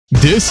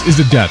This is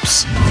the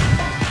depths.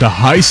 The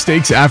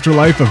high-stakes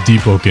afterlife of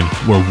deepwoken,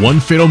 where one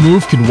fatal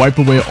move can wipe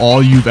away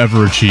all you've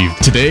ever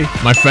achieved. Today,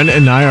 my friend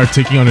and I are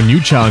taking on a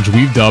new challenge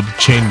we've dubbed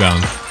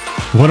Chainbound.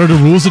 What are the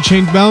rules of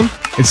Chainbound?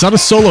 It's not a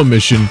solo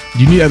mission.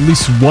 You need at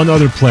least one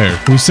other player.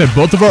 We've set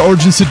both of our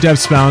origins to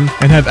depthsbound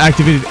and have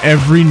activated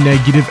every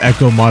negative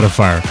echo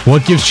modifier.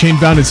 What gives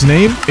Chainbound its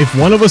name? If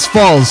one of us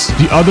falls,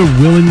 the other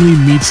willingly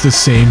meets the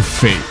same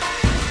fate.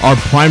 Our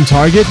prime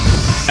target?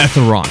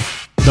 Etheron,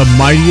 the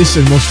mightiest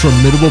and most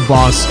formidable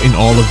boss in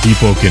all of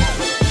deepwoken.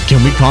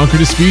 Can we conquer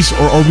this beast,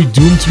 or are we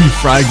doomed to be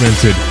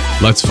fragmented?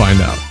 Let's find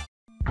out.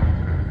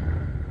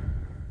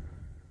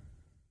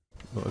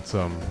 Let's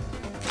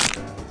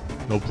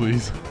no,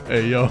 please.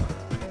 Hey, yo.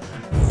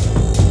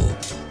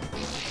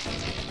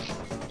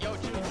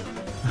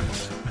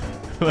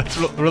 Let's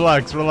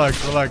relax. We got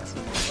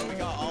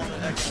all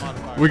the X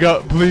modifiers. We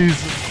got, please.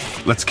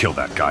 Let's kill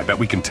that guy. Bet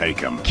we can take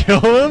him.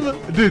 Kill him?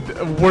 Dude,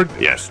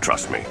 Yes,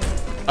 trust me.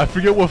 I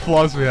forget what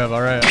flaws we have,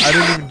 alright? I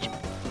didn't even...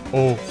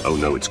 Oh. Oh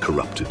no, it's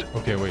corrupted.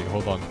 Okay, wait,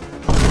 hold on.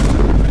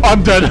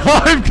 I'm dead.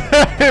 I'm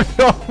dead.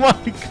 Oh my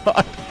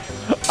god.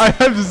 I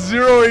have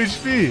 0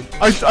 HP.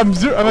 I'm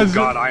zero. I'm oh at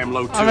god, I am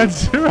low too. I'm at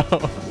 0.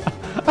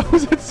 I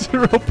was at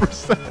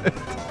 0%.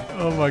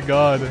 Oh my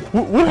god.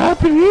 What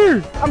happened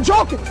here? I'm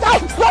joking.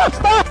 Stop.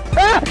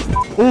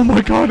 Oh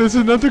my god, it's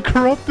another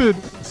corrupted.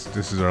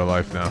 This is our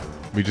life now.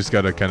 We just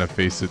gotta kind of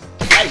face it.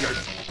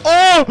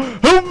 Oh,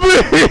 help me!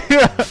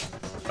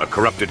 A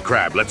corrupted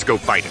crab. Let's go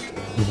fight it.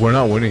 We're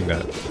not winning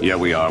that. Yeah,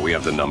 we are. We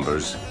have the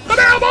numbers.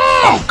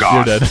 Oh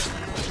god. You're dead.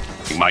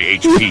 My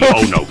HP.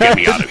 Oh no, get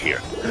me out of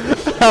here.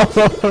 How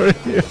are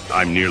you?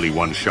 I'm nearly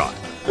one shot.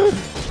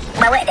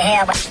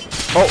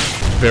 Oh,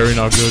 very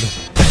not good.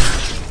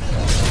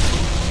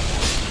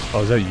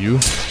 Oh, is that you?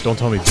 Don't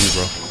tell me it's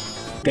you, bro.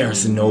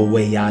 There's no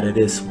way out of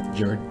this one.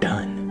 You're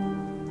done.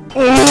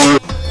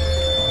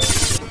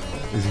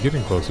 Is he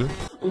getting closer?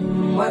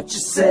 What you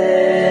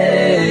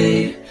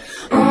say?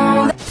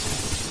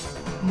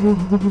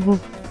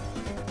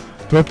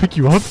 Do I pick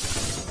you up?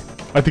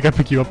 I think I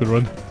pick you up and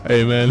run.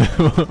 Hey man,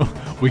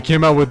 we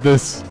came out with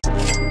this.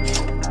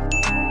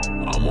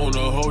 I'm on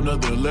a whole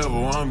nother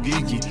level, I'm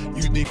geeky.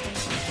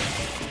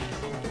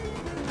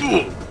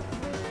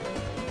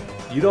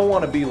 You don't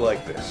want to be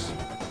like this.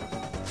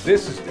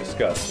 This is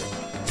disgusting.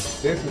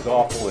 This is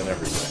awful in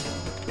every way.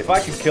 If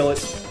I could kill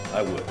it,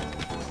 I would.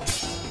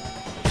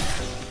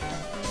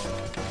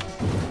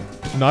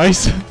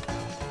 Nice.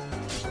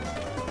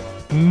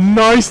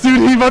 Nice,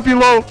 dude. He might be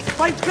low.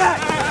 Fight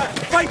back!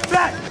 Fight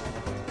back!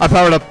 I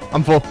powered up.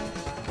 I'm full.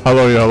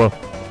 Hello, you hello.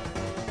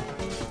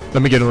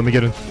 Let me get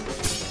in.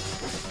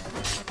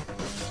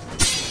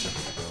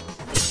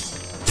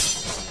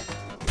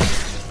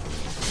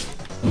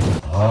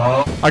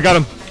 I got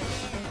him.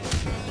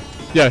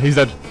 Yeah, he's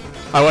dead.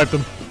 I wiped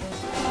him.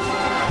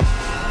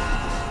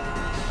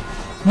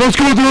 Let's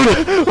go,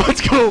 dude.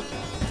 Let's go.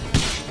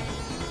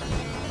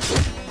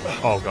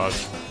 Oh god.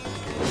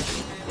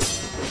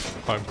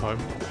 Climb.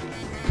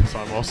 Because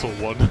I'm also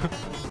one.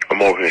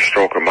 I'm over here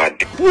stroking my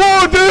dick.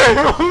 Whoa,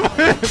 damn!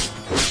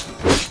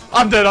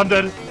 I'm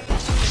dead.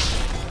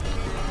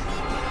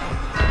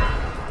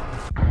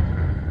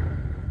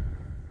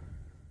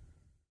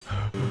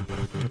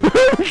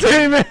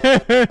 Damon!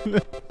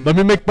 Let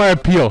me make my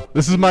appeal.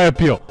 This is my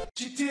appeal.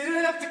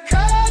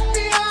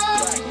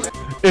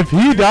 If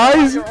he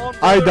dies,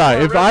 I die.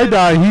 If I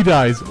die, he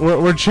dies.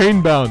 We're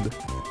chain bound.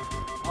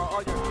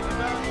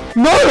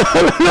 No!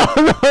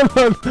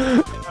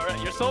 Alright,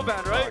 you're soul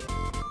bound, right?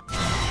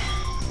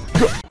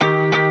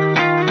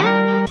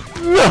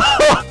 No!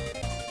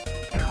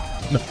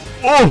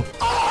 Oh!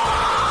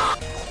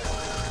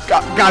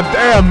 God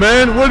damn,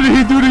 man! What did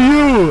he do to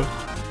you?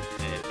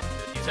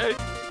 He's hurt.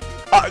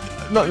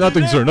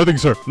 Nothing, sir.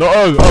 No,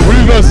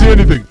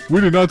 we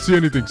did not see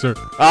anything, sir.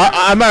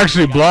 I'm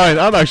actually blind.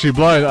 I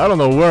don't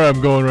know where I'm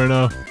going right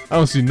now. I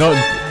don't see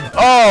nothing.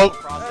 Oh!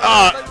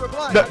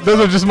 Those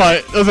are just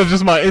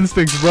my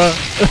instincts, bro.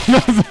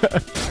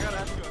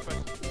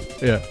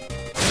 Yeah.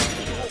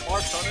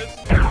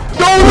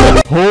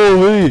 No!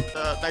 Holy!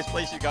 Nice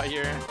place you got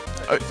here.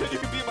 You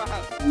can be in my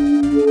house.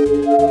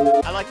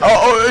 I like that.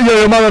 Oh,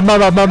 yeah, my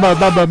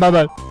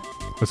bad.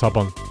 Let's hop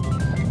on.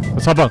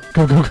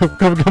 Come.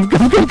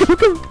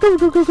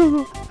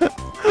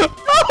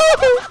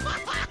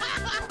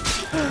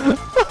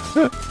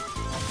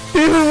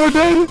 Even we're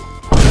dead.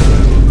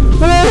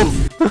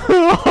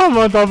 Oh, I'm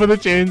on top of the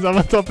chains. Oh,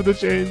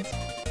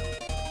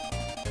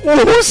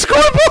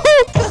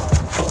 Scorpion!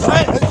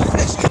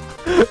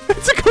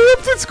 It's a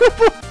corrupted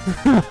Scorpion!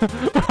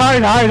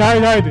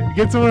 Hide.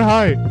 Get somewhere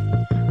high.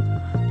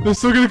 They're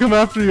still gonna come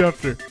after you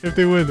if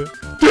they win.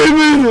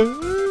 Damn it!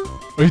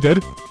 Are you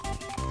dead?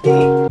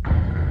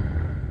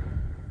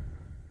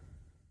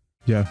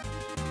 Yeah.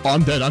 Oh,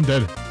 I'm dead.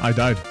 I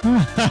died.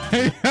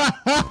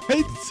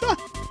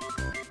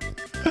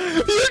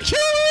 You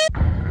killed me!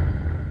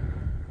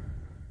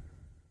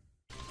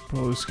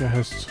 Bro, this guy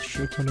has a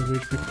shit ton of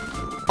HP.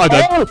 I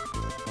died.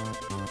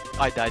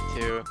 I died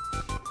too.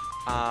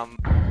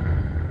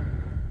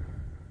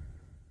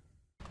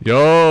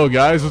 Yo,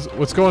 guys,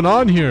 what's going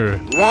on here?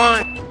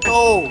 1,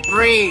 2,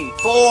 3,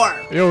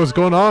 4. Yo, what's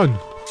going on?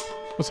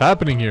 What's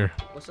happening here?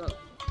 What's up?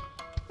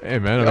 Hey,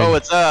 man. Yo,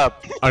 what's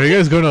up? Are you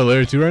guys going to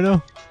layer 2 right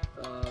now?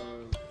 No.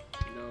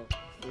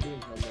 We're doing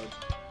hell mode.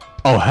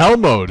 Oh, hell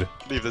mode.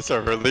 Leave the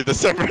server. Leave the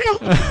server.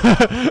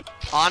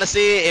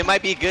 Honestly, it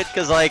might be good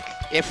because, like,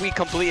 if we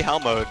complete hell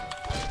mode,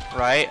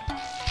 right?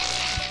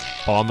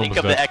 Oh, I'm Think almost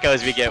of dead. the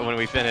echoes we get when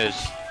we finish.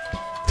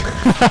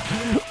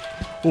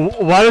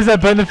 Why does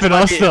that benefit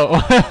us, though?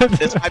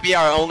 This might be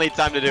our only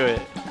time to do it.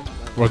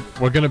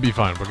 We're gonna be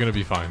fine. We're gonna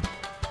be fine.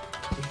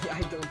 I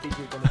don't think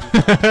you're gonna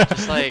be.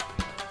 Just like,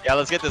 yeah,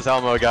 let's get this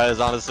hell mode, guys.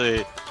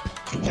 Honestly,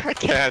 I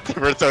can't.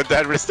 We're so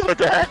dead. We're so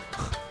dead.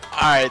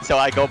 All right, so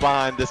I go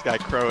behind this guy,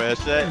 Crow and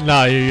shit.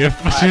 Nah, you're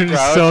Crouch,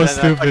 so and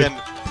then stupid.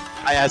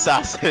 I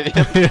assassinate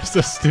him. You're so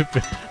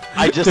stupid.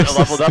 I just You're so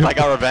leveled up. I stupid.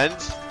 got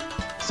revenge.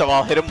 So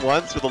I'll hit him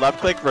once with a left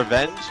click,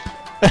 revenge.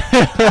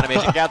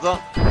 Animation cancel.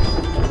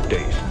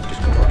 Dazed,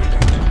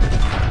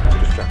 discombobulated.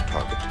 Distract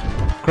target.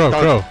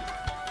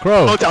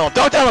 Crow. Don't tell him.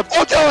 Don't tell him.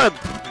 Don't tell him.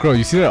 Crow,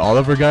 you see that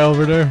Oliver guy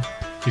over there?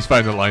 He's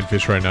fighting the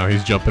lionfish right now.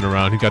 He's jumping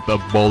around. He got the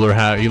bowler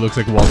hat. He looks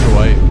like Walter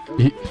White.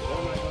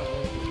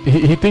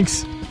 He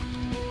thinks.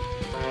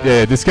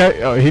 Yeah, this guy.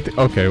 Oh,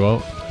 okay, well.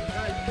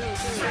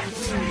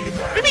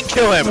 What do you mean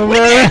kill him?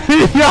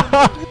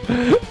 Yeah.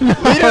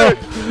 Leader!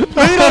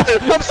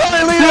 I'm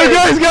sorry, leader!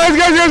 Yeah,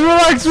 guys,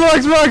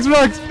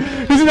 relax.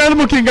 He's an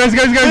animal king, guys.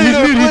 He's an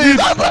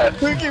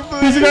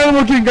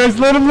animal king, guys.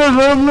 Let him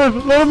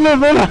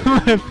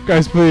live.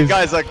 Guys, please.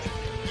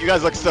 You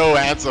guys look so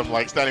handsome,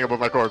 like standing above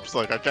my corpse.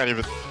 Like I can't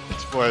even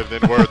explain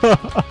it in words.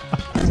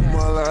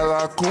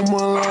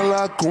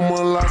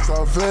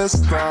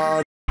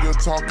 You're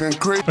talking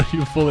crazy. Are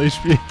you full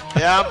HP?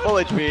 Yeah, I'm full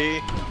HP.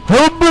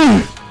 Help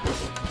me!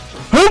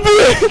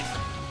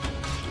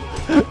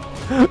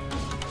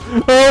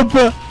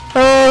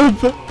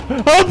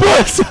 Help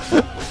us!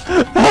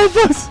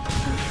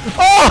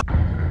 Oh!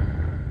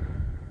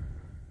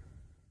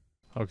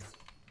 Okay.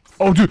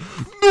 Oh, dude!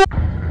 No!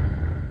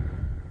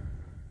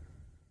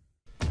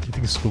 You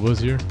think Scuba's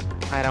here?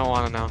 I don't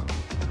want to know.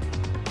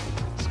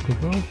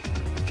 Scuba?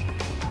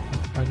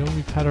 I know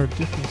we've had our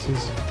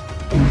differences.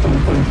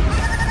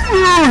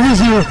 He's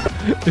here!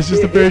 It's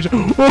just a bear.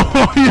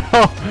 Oh,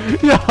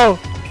 yo!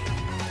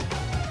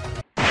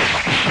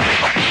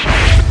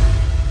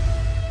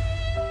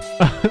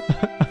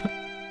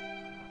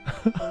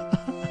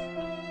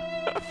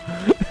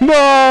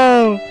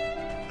 No!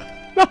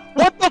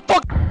 What the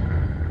fuck?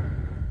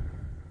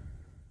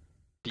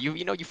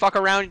 You know, you fuck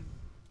around,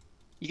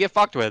 you get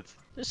fucked with.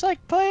 Just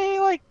like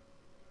play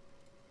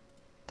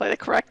the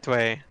correct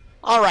way.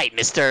 All right,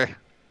 mister.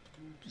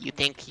 You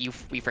think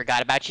we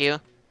forgot about you?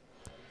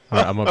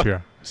 Alright, I'm up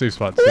here. Safe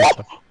spot.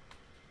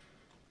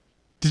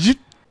 Did you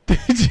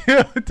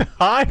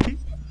die?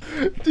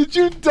 Did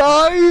you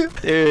die?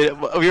 Dude,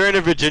 we were in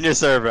a Virginia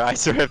server. I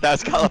swear if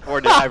that's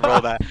California, I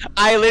rolled that.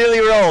 I literally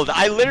rolled.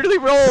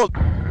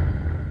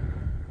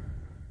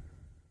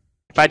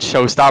 If I had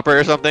Showstopper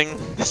or something,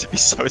 this would be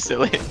so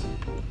silly.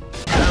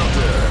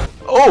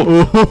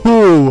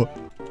 Oh!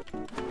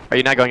 Are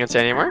you not going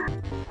insane anymore?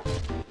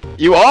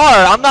 You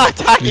are! I'm not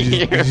attacking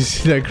you! Did you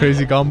see that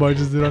crazy combo I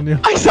just did on you?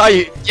 I saw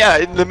you! Yeah,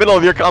 in the middle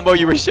of your combo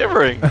you were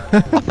shivering.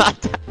 I'm not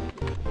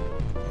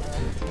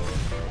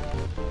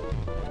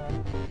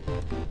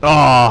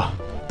Ah!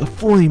 The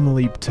flame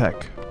leap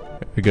tech.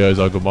 Hey guys,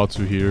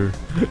 Agamatsu here.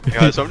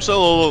 Guys, I'm just a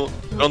little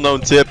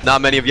known tip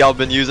not many of y'all have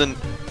been using.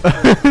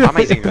 I'm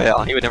using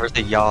y'all. He would never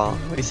say y'all.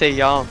 What do you say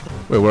y'all?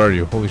 Wait, where are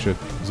you? Holy shit.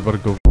 I was about to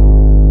go.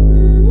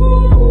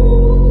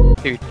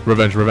 Dude.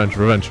 Revenge.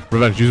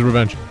 Use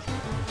revenge.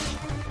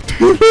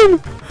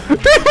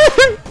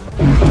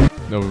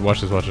 No, watch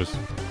this.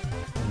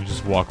 You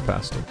just walk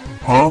past him.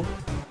 Huh?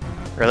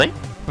 Really?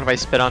 What if I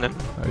spit on him?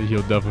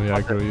 He'll definitely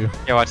aggro you.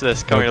 Yeah, watch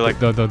this. Come here, like.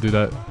 Don't do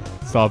that.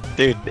 Stop.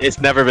 Dude, it's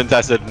never been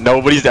tested.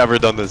 Nobody's ever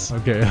done this.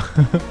 Okay.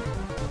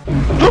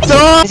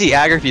 Why is he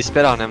aggro if you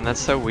spit on him? That's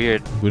so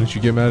weird. Wouldn't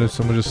you get mad if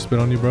someone just spit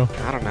on you, bro?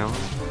 I don't know.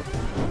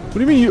 What do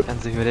you mean you?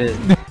 Depends who it is.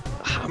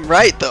 I'm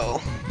right though.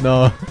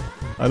 No,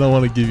 I don't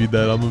want to give you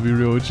that. I'm gonna be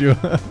real with you.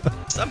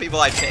 Some people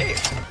I pay.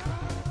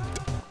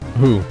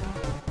 Who?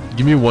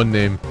 Give me one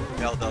name.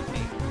 They'll dump me.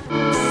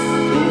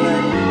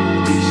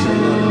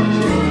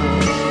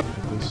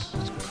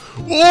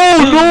 Oh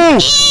no!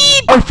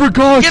 I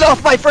forgot! Get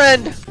off my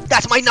friend!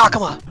 That's my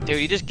Nakama! Dude,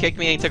 he just kicked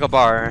me and he took a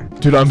bar.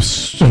 Dude, I'm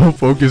so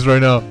focused right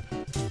now.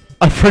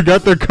 I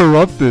forgot they're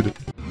corrupted.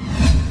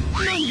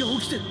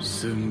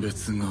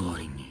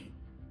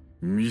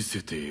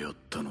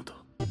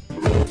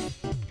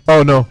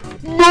 Oh no.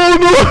 No!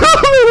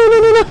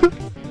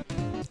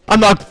 I'm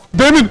not.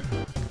 Damon!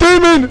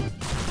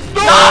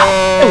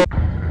 No!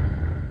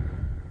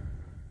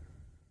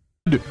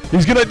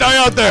 He's gonna die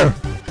out there!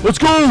 Let's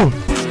go!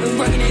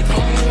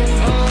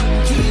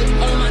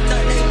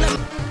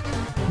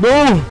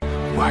 No!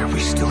 Why are we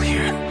still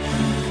here?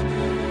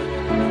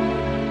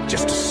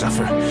 Just to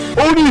suffer?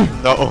 Oni!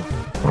 No.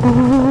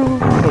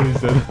 What he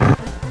said.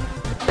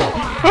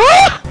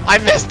 I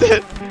missed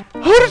it!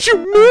 How did you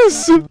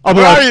miss? I'm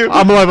Where alive. are you?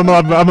 I'm alive. I'm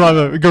alive. I'm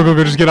alive. Go, go,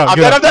 go. Just get out. I'm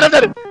Get dead, out. I'm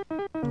dead, I'm dead!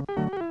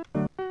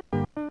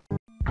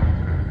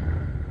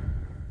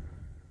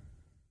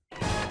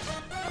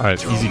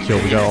 Alright, easy kill.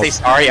 We got all. Say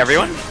sorry,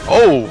 everyone?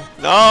 Oh!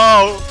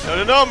 No! No,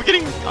 no, no,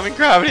 I'm in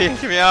gravity.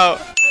 Get me out.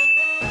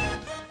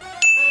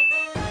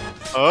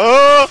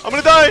 Oh! I'm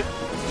gonna die!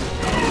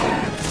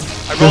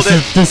 I rolled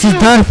it. This is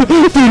death.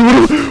 Dude,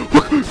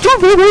 what?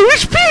 Dude, my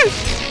HP!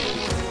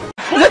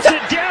 Puts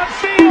it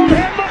downfield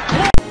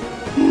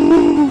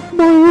and the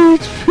My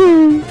HP!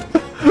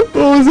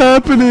 What was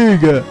happening?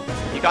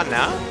 You got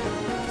now?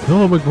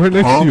 No, I'm like right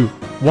next to you.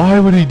 Why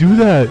would he do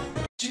that?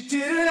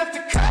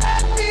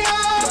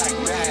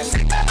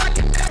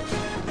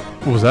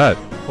 What was that?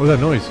 What was that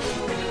noise?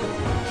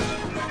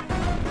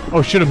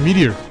 Oh shit, a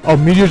meteor. Oh,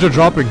 meteors are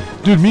dropping.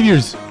 Dude,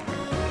 meteors. What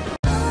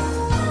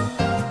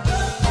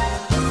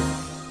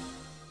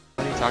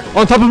are you talking about?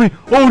 On top of me.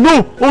 Oh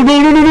no! Oh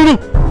no, no, no, no, no!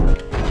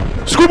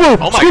 Scubo!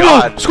 Oh my Scubo!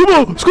 God.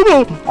 Scubo!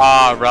 Scubo!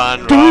 Ah,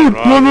 run, Dude! run, No,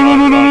 run, no, no, run,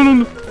 no, no, run. no,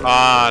 no, no!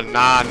 Ah,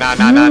 nah.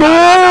 No!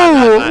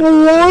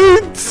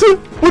 What?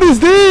 What is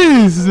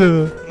this?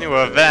 New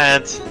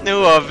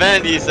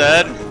event, he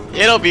said.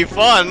 It'll be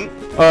fun.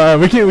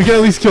 We can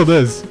at least kill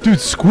this. Dude,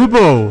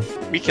 Squibbo!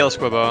 We kill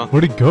Squibbo.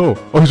 Where'd he go?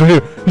 Oh, he's right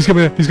here. He's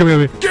coming at me.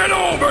 Get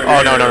over here!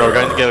 Oh, no, we're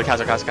going to get the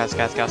castle.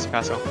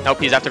 Nope,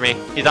 he's after me.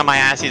 He's on my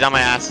ass,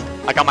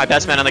 I got my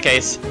best man on the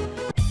case.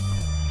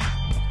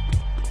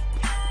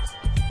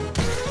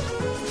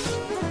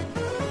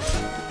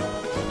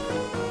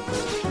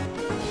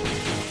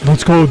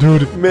 Let's go,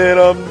 dude. Man,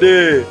 I'm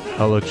dead.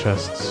 Hella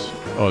chests.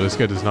 Oh, this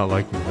guy does not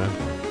like me, man.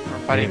 We're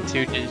fighting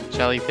two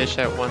jellyfish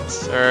at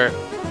once, or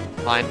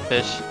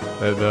lionfish.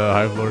 The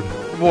Hive Lord.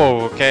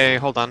 Whoa, okay,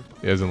 hold on.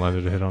 He hasn't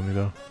landed a hit on me,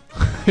 though.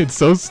 It's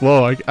so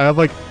slow. I have,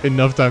 like,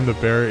 enough time to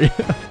parry.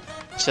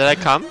 Should I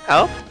come?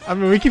 Help? I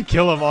mean, we could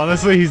kill him,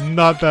 honestly. He's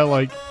not that,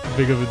 like,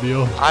 big of a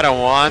deal. I don't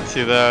want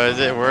to, though. Is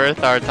it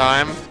worth our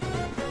time?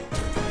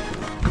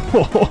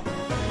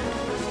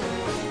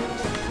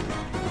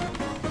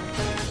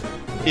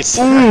 He's...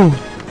 Ooh!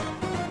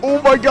 Oh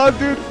my god,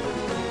 dude!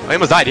 Oh, he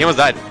almost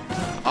died,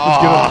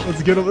 Oh.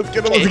 Let's get him.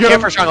 Care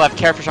for strong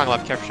left. Yeah,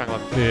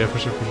 for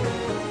sure.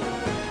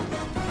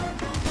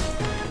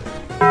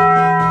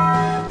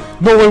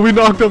 No way, we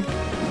knocked him!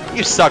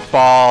 You suck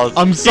balls.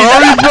 I'm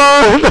sorry,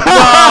 bro!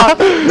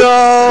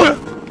 No!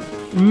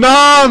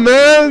 Nah,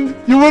 man!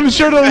 You wouldn't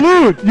share the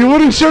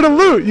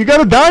loot! You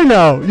gotta die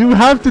now! You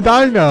have to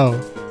die now!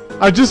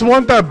 I just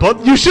want that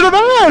but you should have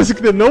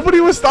asked! Nobody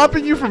was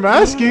stopping you from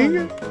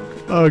asking!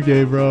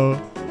 Okay, bro.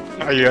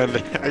 Are you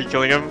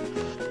killing him?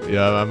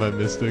 Yeah, I'm at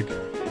Mystic.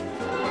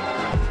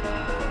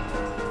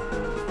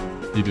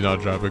 You did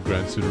not drop a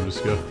Grand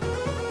Sudaruska.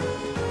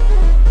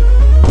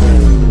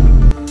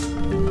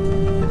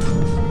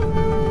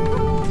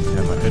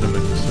 Damn, I hit him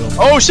and he still.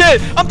 Oh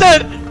shit! I'm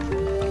dead!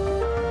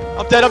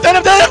 I'm dead!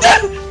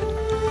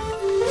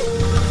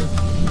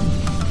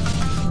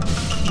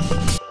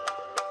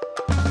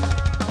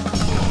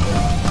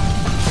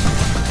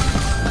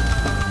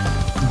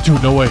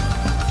 Dude, no way.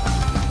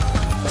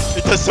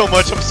 It does so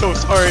much, I'm so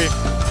sorry.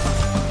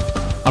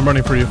 I'm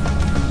running for you.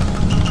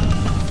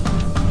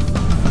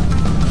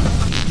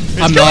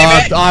 He's I'm killing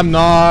knocked. me! I'm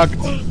knocked.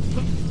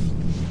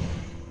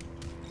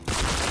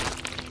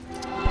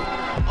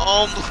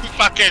 Oh my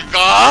fucking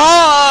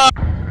god!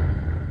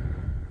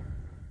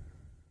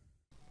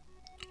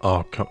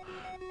 Oh, come.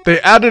 They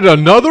added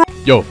another.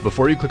 Yo,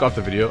 before you click off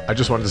the video, I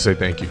just wanted to say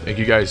thank you. Thank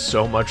you guys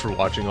so much for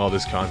watching all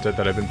this content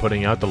that I've been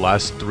putting out. The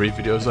last 3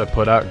 videos I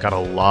put out got a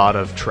lot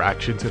of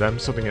traction to them,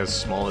 something as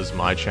small as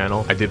my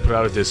channel. I did put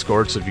out a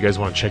Discord, so if you guys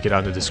want to check it out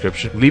in the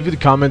description, leave a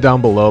comment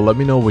down below. Let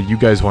me know what you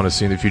guys want to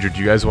see in the future.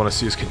 Do you guys want to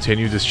see us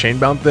continue this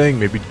Chainbound thing?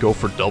 Maybe go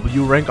for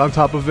W rank on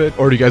top of it?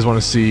 Or do you guys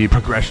want to see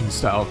progression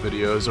style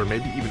videos or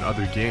maybe even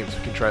other games?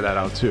 We can try that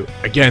out too.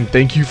 Again,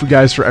 thank you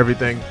guys for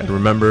everything. And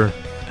remember,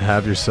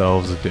 have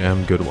yourselves a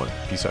damn good one.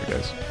 Peace out,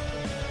 guys.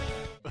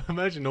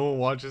 Imagine no one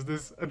watches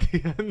this at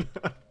the end.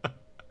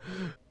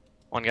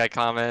 One guy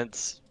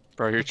comments,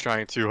 bro, you're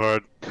trying too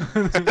hard.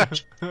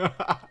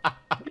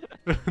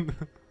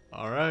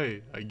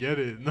 Alright, I get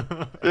it.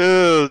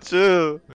 Chill.